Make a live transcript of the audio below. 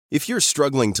If you're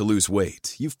struggling to lose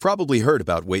weight, you've probably heard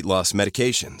about weight loss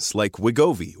medications like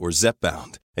Wegovy or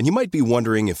Zepbound, and you might be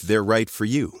wondering if they're right for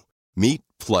you. Meet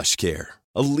PlushCare,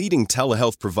 a leading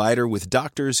telehealth provider with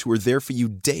doctors who are there for you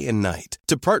day and night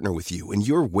to partner with you in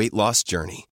your weight loss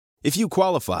journey. If you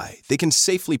qualify, they can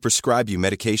safely prescribe you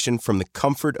medication from the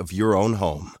comfort of your own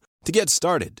home. To get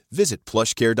started, visit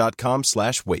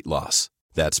plushcare.com/weightloss.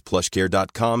 That's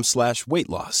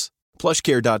plushcare.com/weightloss.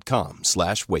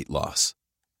 plushcare.com/weightloss.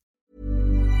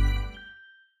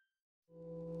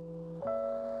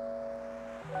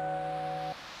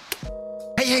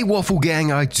 Hey Waffle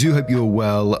Gang, I do hope you're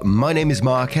well. My name is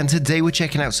Mark and today we're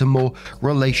checking out some more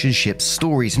relationship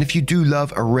stories. And if you do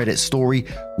love a Reddit story,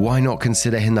 why not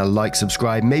consider hitting that like,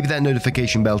 subscribe, maybe that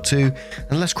notification bell too.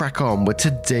 And let's crack on with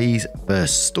today's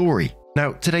first story.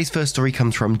 Now, today's first story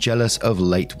comes from Jealous of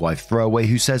Late Wife Throwaway,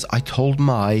 who says, I told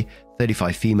my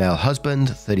 35 female husband,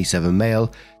 37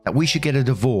 male, that we should get a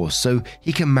divorce so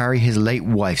he can marry his late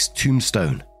wife's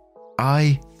tombstone.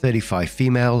 I, 35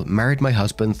 female, married my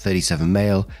husband, 37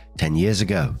 male, 10 years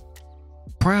ago.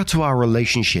 Prior to our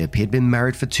relationship, he had been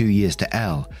married for 2 years to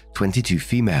L, 22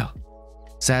 female.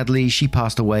 Sadly, she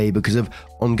passed away because of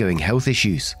ongoing health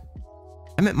issues.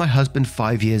 I met my husband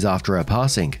 5 years after her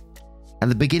passing. At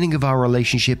the beginning of our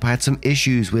relationship, I had some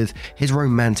issues with his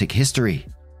romantic history.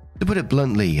 To put it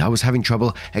bluntly, I was having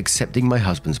trouble accepting my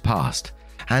husband's past,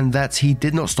 and that he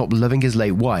did not stop loving his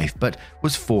late wife, but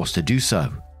was forced to do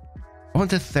so. I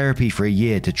went to therapy for a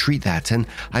year to treat that, and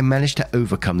I managed to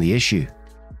overcome the issue.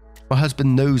 My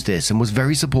husband knows this and was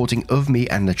very supporting of me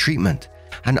and the treatment,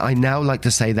 and I now like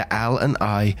to say that Al and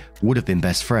I would have been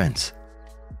best friends.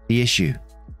 The issue.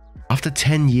 After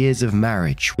 10 years of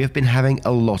marriage, we have been having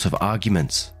a lot of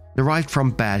arguments, derived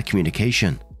from bad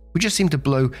communication. We just seem to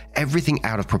blow everything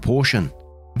out of proportion.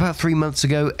 About 3 months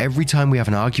ago, every time we have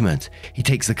an argument, he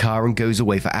takes the car and goes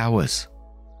away for hours.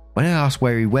 When I asked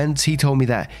where he went, he told me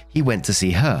that he went to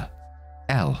see her,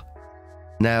 L.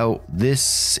 Now,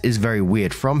 this is very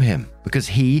weird from him, because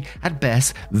he, at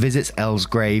best, visits L's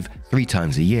grave 3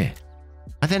 times a year.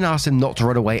 I then asked him not to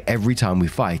run away every time we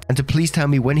fight, and to please tell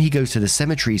me when he goes to the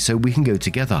cemetery so we can go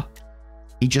together.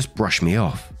 He just brushed me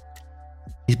off.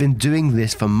 He's been doing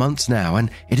this for months now,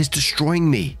 and it is destroying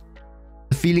me.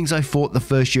 The feelings I fought the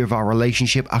first year of our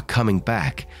relationship are coming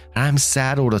back, and I am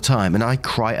sad all the time, and I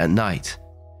cry at night.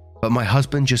 But my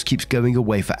husband just keeps going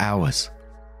away for hours.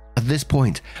 At this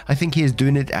point, I think he is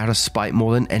doing it out of spite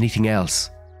more than anything else.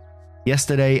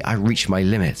 Yesterday, I reached my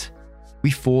limit.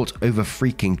 We fought over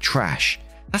freaking trash.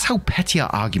 That's how petty our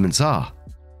arguments are.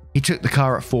 He took the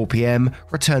car at 4 p.m,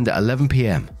 returned at 11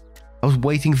 p.m. I was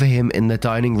waiting for him in the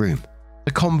dining room.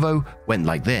 The convo went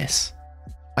like this.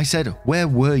 I said, "Where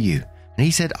were you?" And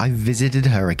he said, "I visited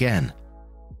her again."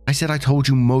 I said, "I told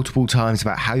you multiple times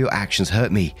about how your actions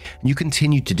hurt me, and you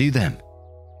continued to do them."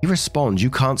 He responds, "You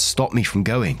can't stop me from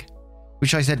going."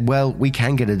 Which I said, "Well, we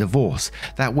can get a divorce.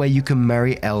 That way you can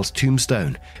marry L's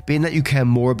tombstone, being that you care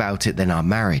more about it than our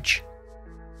marriage."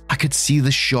 I could see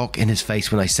the shock in his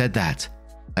face when I said that.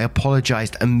 I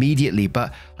apologized immediately,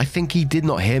 but I think he did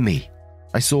not hear me.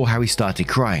 I saw how he started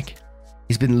crying.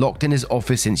 He's been locked in his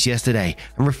office since yesterday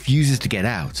and refuses to get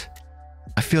out.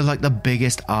 I feel like the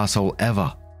biggest arsehole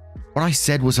ever. What I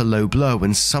said was a low blow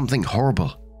and something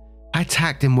horrible. I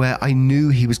attacked him where I knew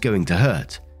he was going to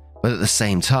hurt. But at the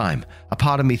same time, a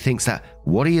part of me thinks that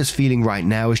what he is feeling right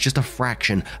now is just a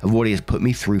fraction of what he has put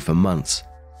me through for months.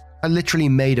 I literally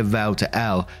made a vow to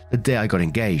Al the day I got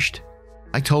engaged.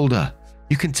 I told her,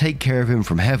 "You can take care of him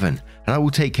from heaven, and I will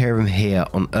take care of him here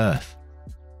on earth."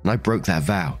 And I broke that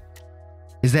vow.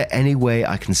 Is there any way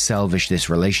I can salvage this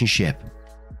relationship?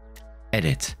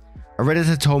 Edit. A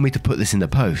Redditor told me to put this in the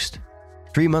post.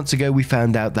 3 months ago, we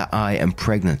found out that I am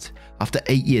pregnant after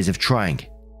 8 years of trying.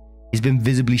 He's been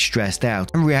visibly stressed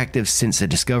out and reactive since the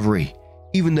discovery,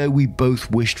 even though we both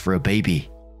wished for a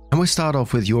baby. And we'll start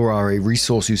off with Your RA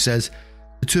Resource, who says,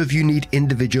 "The two of you need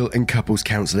individual and couples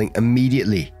counseling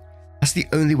immediately. That's the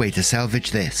only way to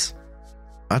salvage this."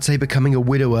 I'd say becoming a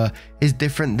widower is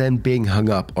different than being hung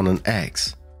up on an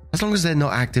ex. As long as they're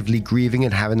not actively grieving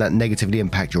and having that negatively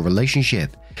impact your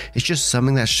relationship, it's just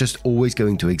something that's just always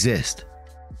going to exist.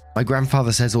 My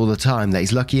grandfather says all the time that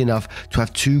he's lucky enough to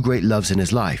have 2 great loves in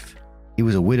his life. He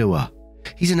was a widower.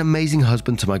 He's an amazing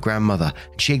husband to my grandmother,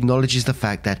 and she acknowledges the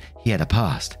fact that he had a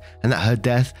past, and that her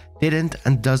death didn't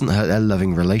and doesn't hurt their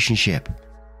loving relationship.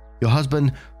 Your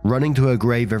husband running to her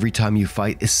grave every time you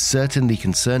fight is certainly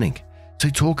concerning. So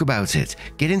talk about it,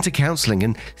 get into counseling,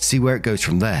 and see where it goes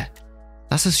from there.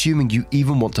 That's assuming you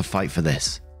even want to fight for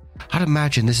this. I'd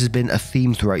imagine this has been a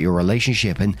theme throughout your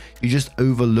relationship and you just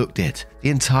overlooked it the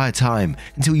entire time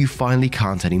until you finally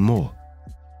can't anymore.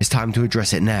 It's time to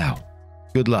address it now.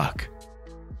 Good luck.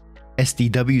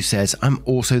 SDW says, I'm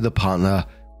also the partner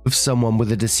with someone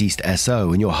with a deceased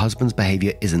SO and your husband's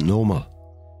behavior isn't normal.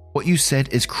 What you said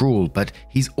is cruel, but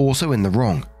he's also in the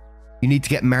wrong. You need to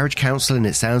get marriage counseling,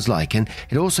 it sounds like, and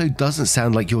it also doesn't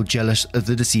sound like you're jealous of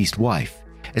the deceased wife.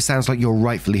 It sounds like you're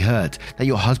rightfully hurt, that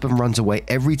your husband runs away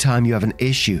every time you have an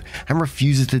issue and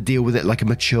refuses to deal with it like a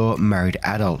mature married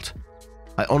adult.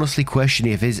 I honestly question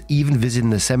if he's even visiting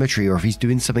the cemetery or if he's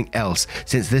doing something else,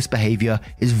 since this behavior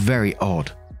is very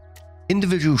odd.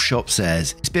 Individual Shop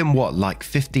says, it's been like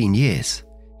 15 years?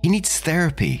 He needs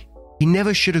therapy. He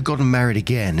never should have gotten married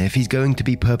again if he's going to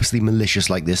be purposely malicious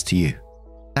like this to you.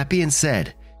 That being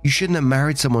said, you shouldn't have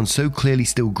married someone so clearly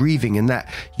still grieving and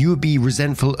that you would be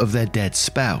resentful of their dead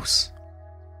spouse.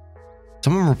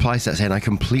 Someone replies that saying, I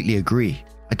completely agree.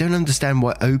 I don't understand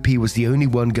why OP was the only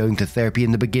one going to therapy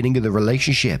in the beginning of the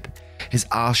relationship. His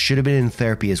ass should have been in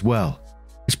therapy as well.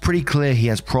 It's pretty clear he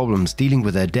has problems dealing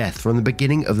with their death from the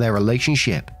beginning of their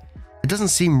relationship. It doesn't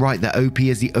seem right that OP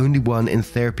is the only one in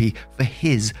therapy for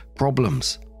his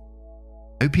problems.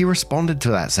 OP responded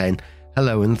to that saying,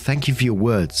 hello and thank you for your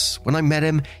words. When I met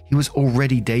him, he was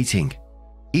already dating.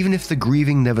 Even if the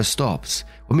grieving never stops,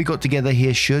 when we got together he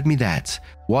assured me that,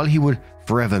 while he would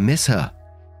forever miss her,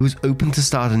 he was open to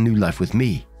start a new life with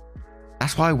me.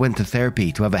 That's why I went to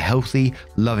therapy, to have a healthy,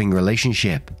 loving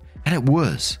relationship. And it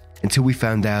was, until we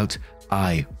found out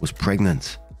I was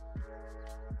pregnant.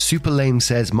 Super Lame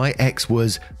says, my ex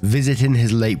was visiting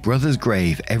his late brother's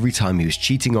grave every time he was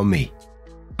cheating on me.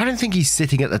 I don't think he's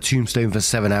sitting at the tombstone for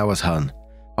 7 hours, hun.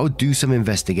 I would do some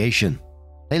investigation.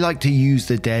 They like to use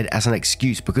the dead as an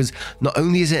excuse because not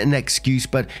only is it an excuse,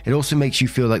 but it also makes you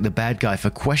feel like the bad guy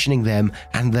for questioning them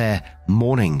and their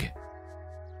mourning.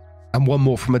 And one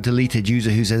more from a deleted user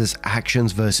who says,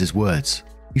 actions versus words.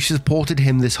 You supported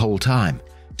him this whole time,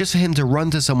 just for him to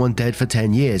run to someone dead for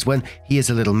 10 years when he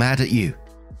is a little mad at you.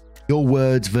 Your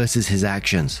words versus his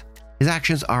actions. His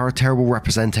actions are a terrible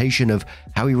representation of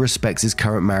how he respects his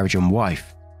current marriage and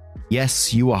wife.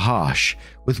 Yes, you are harsh.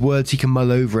 With words he can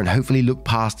mull over and hopefully look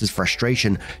past his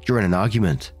frustration during an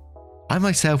argument. I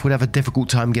myself would have a difficult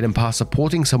time getting past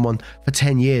supporting someone for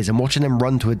 10 years and watching them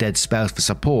run to a dead spouse for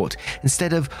support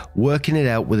instead of working it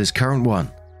out with his current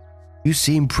one. You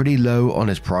seem pretty low on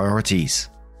his priorities.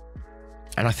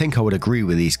 And I think I would agree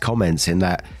with these comments in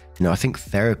that, I think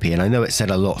therapy, and I know it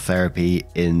said a lot of therapy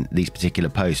in these particular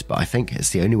posts, but I think it's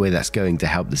the only way that's going to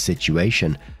help the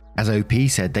situation. As OP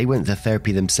said, they went to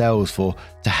therapy themselves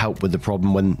to help with the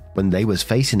problem when they was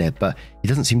facing it, but he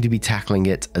doesn't seem to be tackling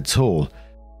it at all.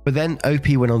 But then OP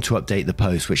went on to update the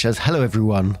post, which says, hello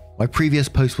everyone, my previous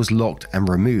post was locked and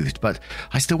removed, but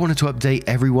I still wanted to update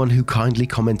everyone who kindly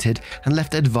commented and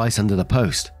left advice under the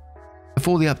post.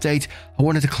 Before the update, I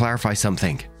wanted to clarify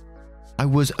something. I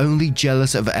was only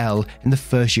jealous of Elle in the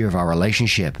first year of our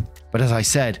relationship, but as I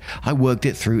said, I worked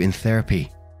it through in therapy.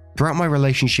 Throughout my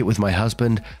relationship with my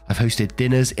husband, I've hosted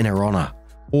dinners in her honor,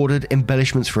 ordered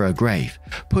embellishments for her grave,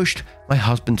 pushed my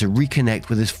husband to reconnect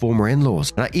with his former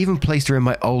in-laws, and I even placed her in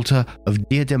my altar of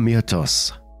Dia de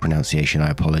Muertos, pronunciation I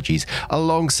apologies,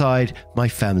 alongside my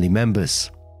family members.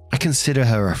 I consider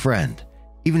her a friend,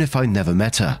 even if I never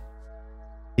met her.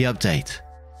 The update.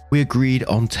 We agreed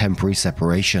on temporary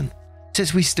separation,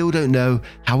 since we still don't know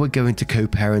how we're going to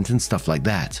co-parent and stuff like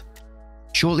that.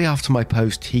 Shortly after my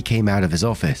post, he came out of his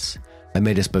office. I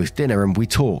made us both dinner and we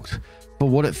talked, for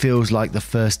what it feels like the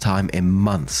first time in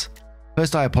months.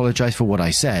 First, I apologized for what I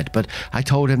said, but I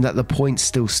told him that the point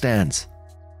still stands.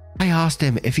 I asked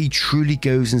him if he truly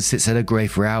goes and sits at her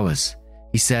grave for hours.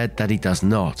 He said that he does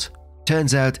not.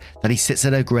 Turns out that he sits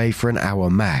at her grave for an hour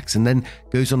max and then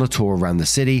goes on a tour around the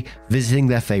city, visiting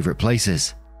their favorite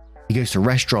places. He goes to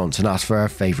restaurants and asks for her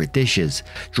favorite dishes,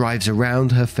 drives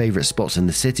around her favorite spots in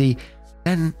the city.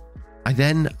 I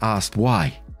then asked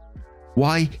why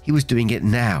he was doing it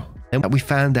now. Then we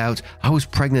found out I was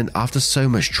pregnant after so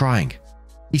much trying.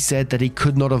 He said that he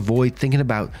could not avoid thinking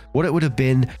about what it would have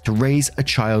been to raise a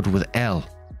child with Elle,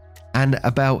 and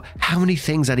about how many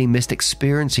things that he missed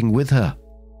experiencing with her.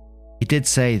 He did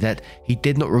say that he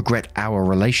did not regret our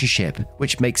relationship,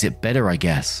 which makes it better, I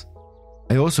guess.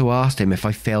 I also asked him if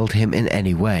I failed him in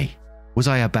any way. Was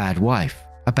I a bad wife?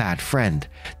 A bad friend?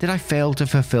 Did I fail to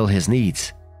fulfill his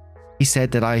needs? He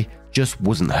said that I just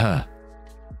wasn't her.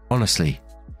 Honestly,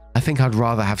 I think I'd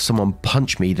rather have someone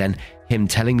punch me than him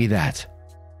telling me that.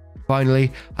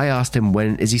 Finally, I asked him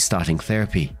when is he starting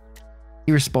therapy.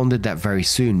 He responded that very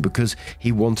soon because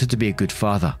he wanted to be a good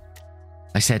father.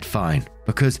 I said fine.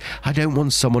 because I don't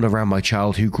want someone around my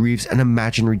child who grieves an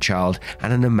imaginary child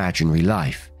and an imaginary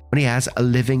life when he has a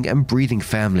living and breathing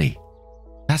family.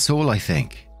 That's all, I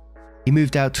think. He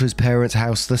moved out to his parents'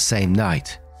 house the same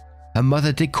night. Her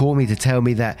mother did call me to tell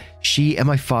me that she and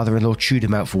my father-in-law chewed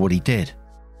him out for what he did.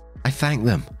 I thanked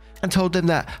them and told them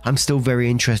that I'm still very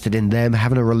interested in them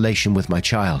having a relation with my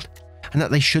child and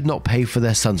that they should not pay for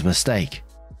their son's mistake.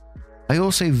 I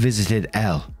also visited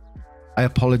Elle. I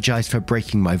apologized for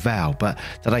breaking my vow, but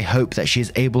that I hope that she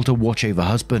is able to watch over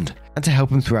husband and to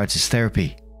help him throughout his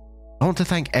therapy. I want to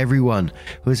thank everyone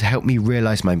who has helped me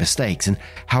realize my mistakes and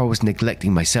how I was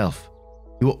neglecting myself.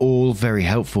 You were all very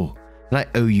helpful, and I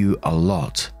owe you a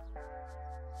lot.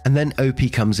 And then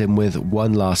OP comes in with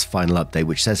one last final update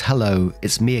which says, "Hello,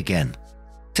 it's me again.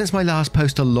 Since my last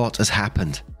post, a lot has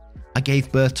happened. I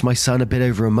gave birth to my son a bit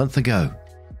over a month ago.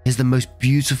 He's the most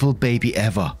beautiful baby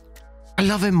ever. I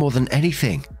love him more than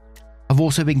anything. I've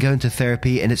also been going to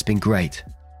therapy and it's been great.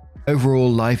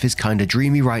 Overall, life is kinda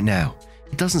dreamy right now.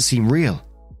 It doesn't seem real.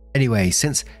 Anyway,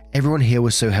 since everyone here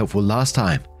was so helpful last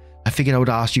time, I figured I would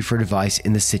ask you for advice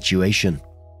in this situation.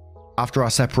 After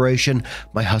our separation,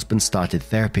 my husband started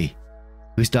therapy.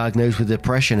 He was diagnosed with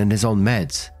depression and is on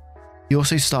meds. He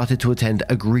also started to attend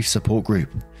a grief support group.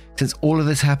 Since all of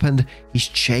this happened, he's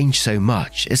changed so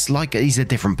much. It's like he's a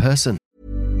different person."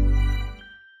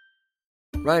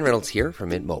 Ryan Reynolds here from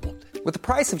Mint Mobile. With the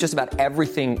price of just about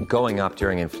everything going up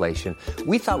during inflation,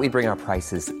 we thought we'd bring our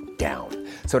prices down.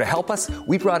 So to help us,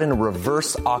 we brought in a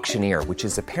reverse auctioneer, which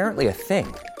is apparently a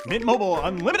thing. Mint Mobile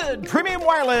Unlimited Premium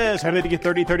Wireless. How to get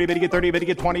 30, 30, bit to get 30, bit to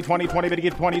get 20, 20, 20, bit to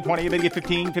get 20, 20, bit to get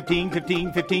 15, 15,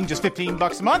 15, 15, just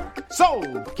 $15 a month?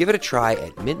 Sold! Give it a try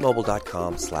at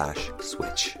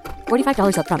mintmobile.com/switch.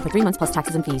 $45 up front for 3 months plus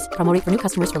taxes and fees. Promo rate for new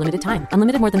customers for limited time.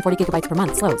 Unlimited more than 40 gigabytes per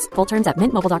month. Slows full terms at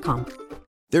mintmobile.com.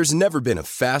 There's never been a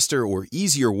faster or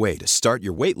easier way to start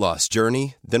your weight loss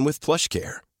journey than with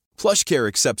PlushCare. PlushCare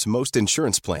accepts most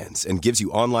insurance plans and gives you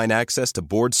online access to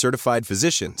board-certified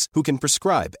physicians who can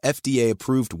prescribe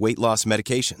FDA-approved weight loss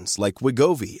medications like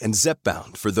Wegovy and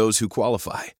Zepbound for those who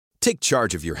qualify. Take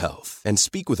charge of your health and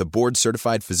speak with a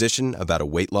board-certified physician about a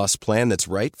weight loss plan that's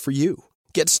right for you.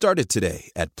 Get started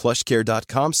today at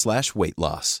plushcare.com/weight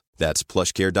loss. That's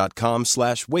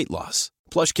plushcare.com/weight loss.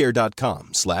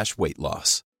 plushcare.com/weight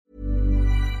loss.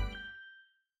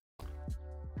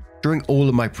 During all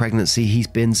of my pregnancy, he's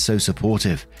been so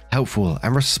supportive, helpful,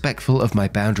 and respectful of my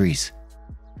boundaries.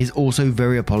 He's also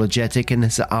very apologetic and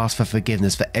has asked for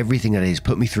forgiveness for everything that he's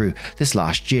put me through this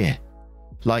last year.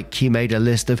 Like, he made a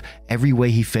list of every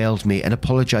way he failed me and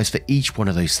apologized for each one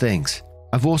of those things.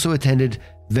 I've also attended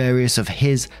various of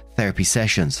his therapy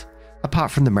sessions,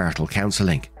 apart from the marital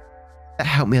counseling. That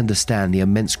helped me understand the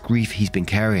immense grief he's been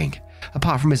carrying,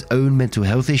 apart from his own mental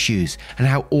health issues and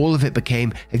how all of it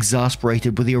became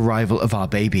exasperated with the arrival of our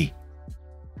baby.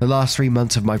 The last 3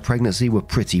 months of my pregnancy were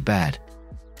pretty bad.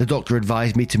 The doctor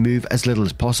advised me to move as little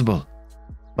as possible.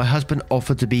 My husband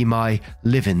offered to be my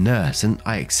live-in nurse and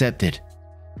I accepted.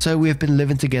 So we have been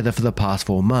living together for the past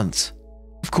 4 months.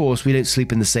 Of course, we don't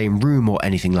sleep in the same room or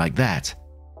anything like that.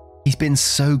 He's been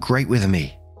so great with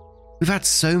me. We've had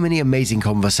so many amazing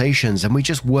conversations and we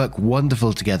just work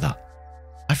wonderful together.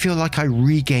 I feel like I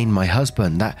regained my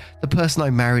husband, that the person I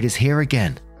married is here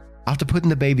again. After putting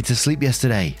the baby to sleep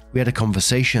yesterday, we had a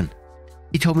conversation.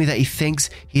 He told me that he thinks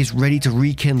he is ready to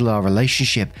rekindle our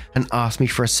relationship and asked me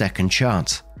for a second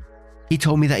chance. He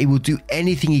told me that he will do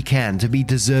anything he can to be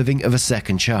deserving of a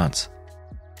second chance.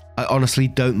 I honestly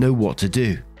don't know what to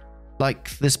do.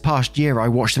 Like this past year, I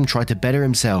watched him try to better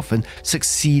himself and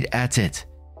succeed at it.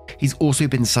 He's also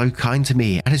been so kind to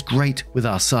me and is great with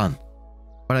our son.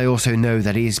 But I also know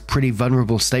that he is in a pretty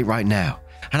vulnerable state right now,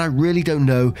 and I really don't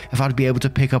know if I'd be able to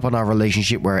pick up on our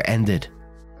relationship where it ended.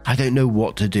 I don't know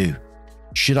what to do.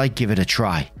 Should I give it a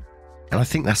try? And I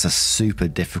think that's a super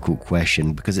difficult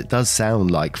question because it does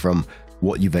sound like from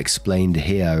what you've explained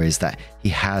here is that he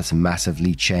has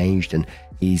massively changed and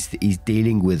he's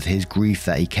dealing with his grief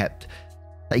that he kept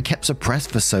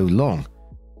suppressed for so long.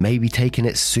 Maybe taking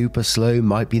it super slow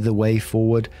might be the way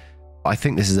forward. I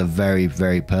think this is a very,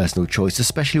 very personal choice,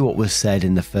 especially what was said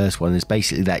in the first one is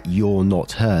basically that you're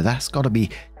not her. That's got to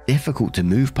be difficult to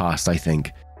move past, I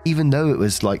think, even though it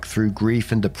was like through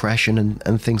grief and depression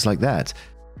and things like that.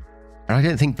 And I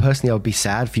don't think personally I would be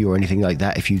sad for you or anything like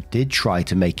that if you did try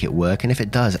to make it work. And if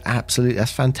it does, absolutely,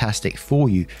 that's fantastic for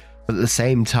you. But at the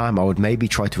same time, I would maybe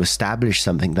try to establish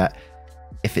something that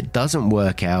if it doesn't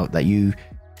work out, that you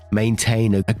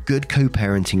maintain a good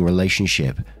co-parenting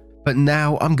relationship. But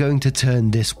now I'm going to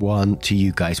turn this one to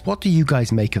you guys. What do you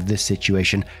guys make of this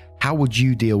situation? How would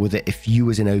you deal with it if you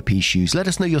was in OP's shoes? Let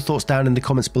us know your thoughts down in the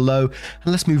comments below,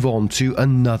 and let's move on to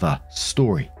another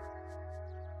story.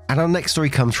 And our next story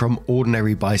comes from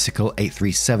Ordinary Bicycle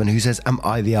 837, who says, am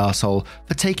I the arsehole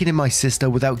for taking in my sister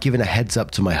without giving a heads up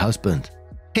to my husband?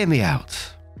 Hear me out.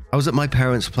 I was at my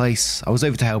parents' place. I was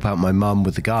over to help out my mum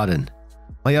with the garden.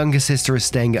 My younger sister is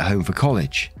staying at home for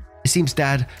college. It seems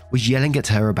Dad was yelling at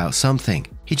her about something.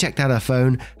 He checked out her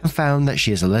phone and found that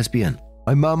she is a lesbian.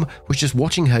 My mum was just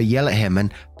watching her yell at him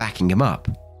and backing him up.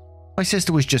 My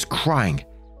sister was just crying.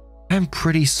 I'm a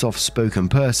pretty soft-spoken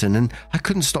person and I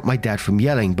couldn't stop my dad from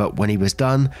yelling, but when he was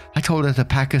done, I told her to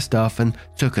pack her stuff and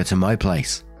took her to my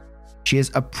place. She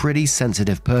is a pretty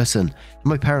sensitive person, and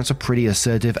my parents are pretty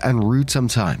assertive and rude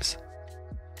sometimes.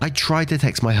 I tried to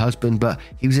text my husband, but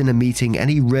he was in a meeting and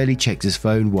he rarely checks his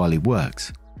phone while he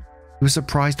works. He was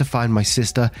surprised to find my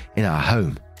sister in our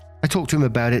home. I talked to him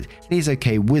about it and he's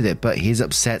okay with it, but he is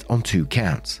upset on 2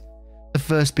 counts. The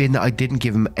first being that I didn't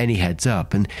give him any heads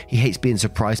up, and he hates being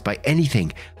surprised by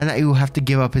anything, and that he will have to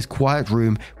give up his quiet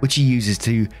room which he uses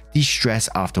to de-stress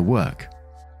after work.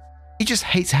 He just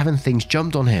hates having things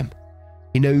jumped on him.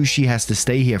 He knows she has to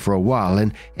stay here for a while,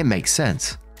 and it makes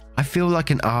sense. I feel like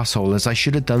an arsehole, as I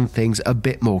should have done things a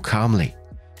bit more calmly.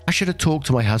 I should have talked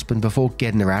to my husband before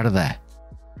getting her out of there.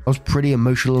 I was pretty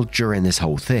emotional during this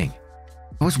whole thing.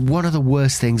 It was one of the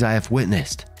worst things I have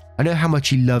witnessed. I know how much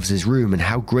he loves his room and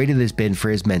how great it has been for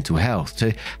his mental health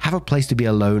to have a place to be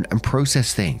alone and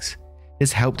process things.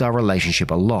 It's helped our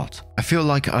relationship a lot. I feel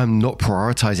like I'm not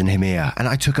prioritizing him here, and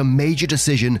I took a major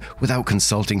decision without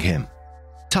consulting him.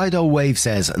 Tidal Wave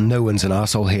says, no one's an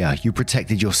arsehole here. You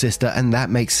protected your sister, and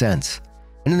that makes sense.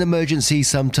 In an emergency,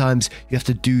 sometimes you have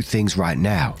to do things right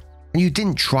now, and you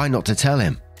didn't try not to tell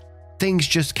him. Things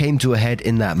just came to a head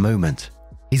in that moment.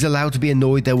 He's allowed to be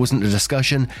annoyed there wasn't a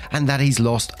discussion and that he's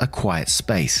lost a quiet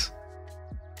space.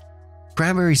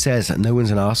 Cranberry says that no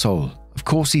one's an arsehole. Of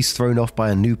course he's thrown off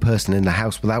by a new person in the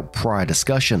house without prior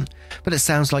discussion, but it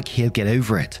sounds like he'll get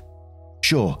over it.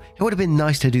 Sure, it would have been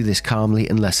nice to do this calmly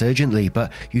and less urgently,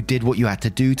 but you did what you had to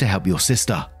do to help your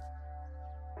sister.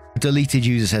 A deleted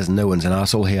user says no one's an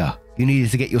arsehole here. You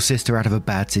needed to get your sister out of a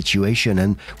bad situation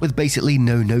and with basically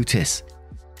no notice.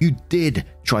 You did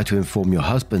try to inform your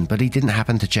husband, but he didn't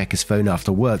happen to check his phone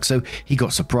after work, so he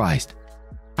got surprised.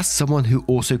 As someone who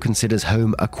also considers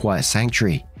home a quiet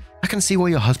sanctuary, I can see why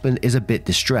your husband is a bit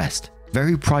distressed.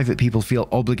 Very private people feel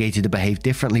obligated to behave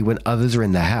differently when others are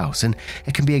in their house, and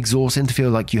it can be exhausting to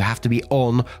feel like you have to be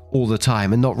on all the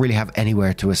time and not really have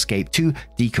anywhere to escape to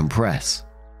decompress.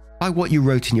 By what you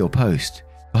wrote in your post,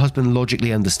 your husband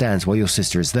logically understands why your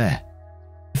sister is there.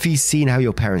 If he's seen how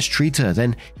your parents treat her,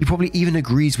 then he probably even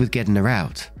agrees with getting her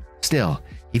out. Still,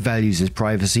 he values his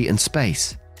privacy and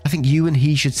space. I think you and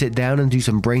he should sit down and do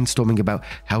some brainstorming about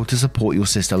how to support your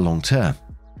sister long term.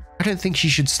 I don't think she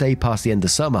should stay past the end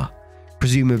of summer.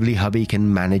 Presumably hubby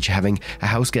can manage having a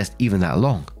house guest even that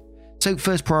long. So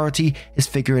first priority is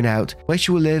figuring out where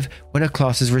she will live when her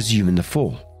classes resume in the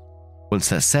fall. Once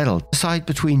that's settled, decide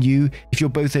between you if you're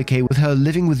both okay with her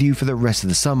living with you for the rest of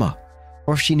the summer,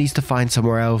 or if she needs to find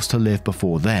somewhere else to live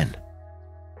before then.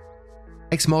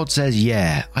 Xmod says,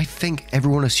 yeah, I think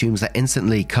everyone assumes that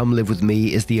instantly come live with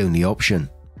me is the only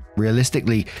option.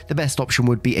 Realistically, the best option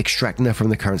would be extracting her from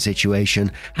the current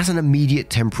situation as an immediate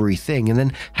temporary thing and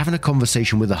then having a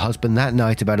conversation with the husband that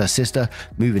night about her sister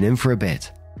moving in for a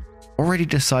bit. Already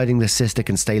deciding the sister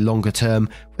can stay longer term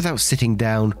without sitting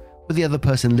down with the other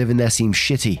person living there seems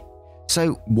shitty.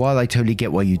 So while I totally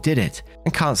get why you did it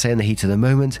and can't say in the heat of the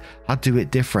moment, I'd do it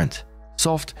different.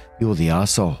 Soft, you're the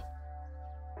arsehole.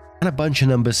 And a bunch of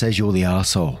numbers says you're the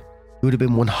arsehole. You would have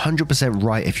been 100%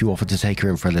 right if you offered to take her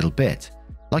in for a little bit,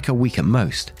 like a week at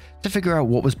most, to figure out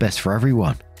what was best for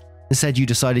everyone. Instead, you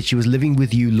decided she was living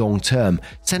with you long term,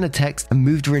 sent a text and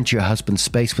moved her into your husband's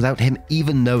space without him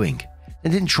even knowing,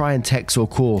 and didn't try and text or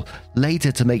call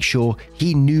later to make sure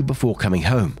he knew before coming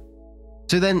home.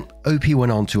 So then OP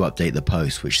went on to update the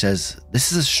post, which says,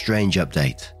 this is a strange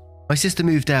update. My sister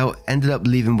moved out, ended up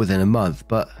leaving within a month,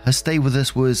 but her stay with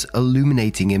us was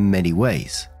illuminating in many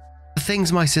ways. The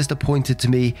things my sister pointed to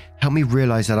me helped me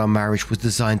realize that our marriage was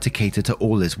designed to cater to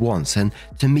all his wants and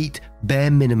to meet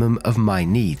bare minimum of my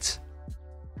needs.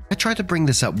 I tried to bring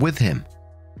this up with him.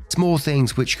 Small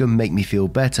things which could make me feel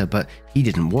better, but he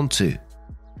didn't want to.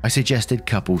 I suggested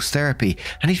couples therapy,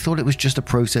 and he thought it was just a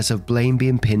process of blame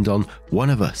being pinned on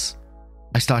one of us.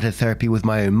 I started therapy with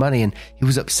my own money, and he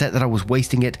was upset that I was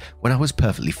wasting it when I was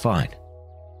perfectly fine.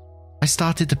 I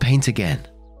started to paint again.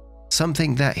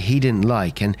 Something that he didn't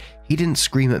like, and he didn't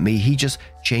scream at me, he just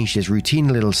changed his routine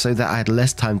a little so that I had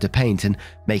less time to paint and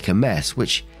make a mess,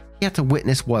 which he had to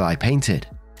witness while I painted.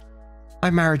 My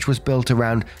marriage was built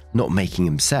around not making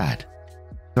him sad.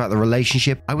 Throughout the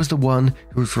relationship, I was the one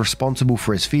who was responsible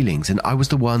for his feelings, and I was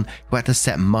the one who had to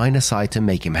set mine aside to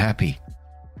make him happy.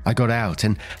 I got out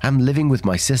and am living with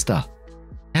my sister.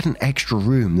 They had an extra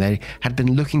room they had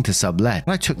been looking to sublet,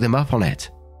 and I took them up on it.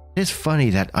 It is funny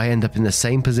that I end up in the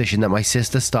same position that my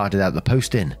sister started out the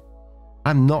post in.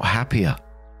 I'm not happier.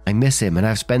 I miss him and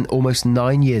I've spent almost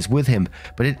 9 years with him,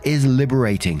 but it is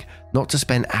liberating not to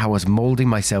spend hours molding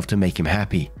myself to make him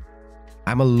happy.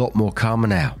 I'm a lot more calmer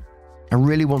now. I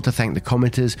really want to thank the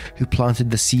commenters who planted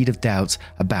the seed of doubts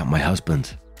about my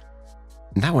husband.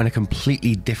 And that went a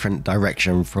completely different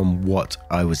direction from what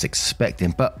I was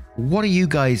expecting, but what are you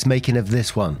guys making of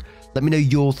this one? Let me know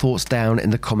your thoughts down in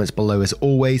the comments below as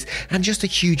always, and just a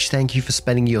huge thank you for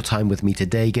spending your time with me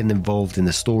today, getting involved in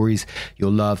the stories,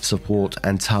 your love, support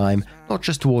and time, not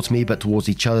just towards me but towards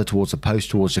each other, towards the post,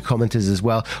 towards the commenters as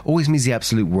well, always means the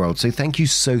absolute world. So thank you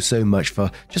so much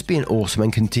for just being awesome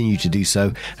and continue to do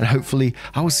so, and hopefully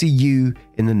I will see you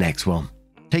in the next one.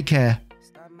 Take care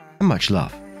and much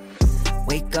love.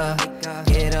 Wake up,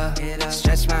 get up,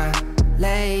 stretch my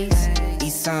legs,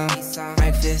 eat some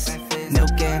breakfast,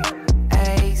 milk and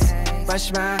eggs,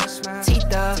 brush my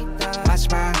teeth up, wash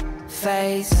my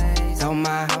face, throw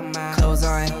my clothes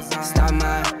on, start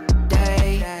my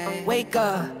day. Wake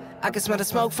up, I can smell the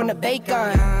smoke from the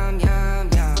bacon.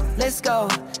 Let's go,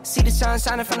 see the sun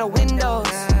shining from the windows.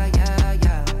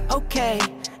 Okay,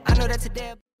 I know that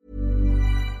today.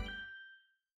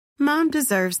 Mom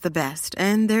deserves the best,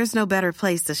 and there's no better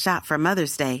place to shop for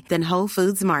Mother's Day than Whole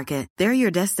Foods Market. They're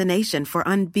your destination for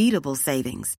unbeatable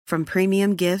savings, from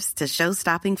premium gifts to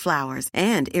show-stopping flowers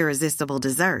and irresistible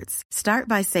desserts. Start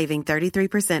by saving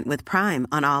 33% with Prime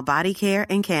on all body care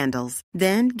and candles.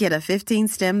 Then get a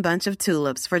 15-stem bunch of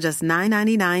tulips for just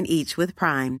 $9.99 each with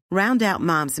Prime. Round out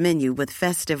Mom's menu with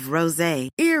festive rosé,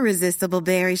 irresistible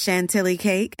berry chantilly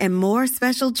cake, and more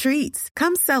special treats.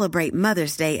 Come celebrate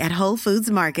Mother's Day at Whole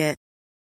Foods Market.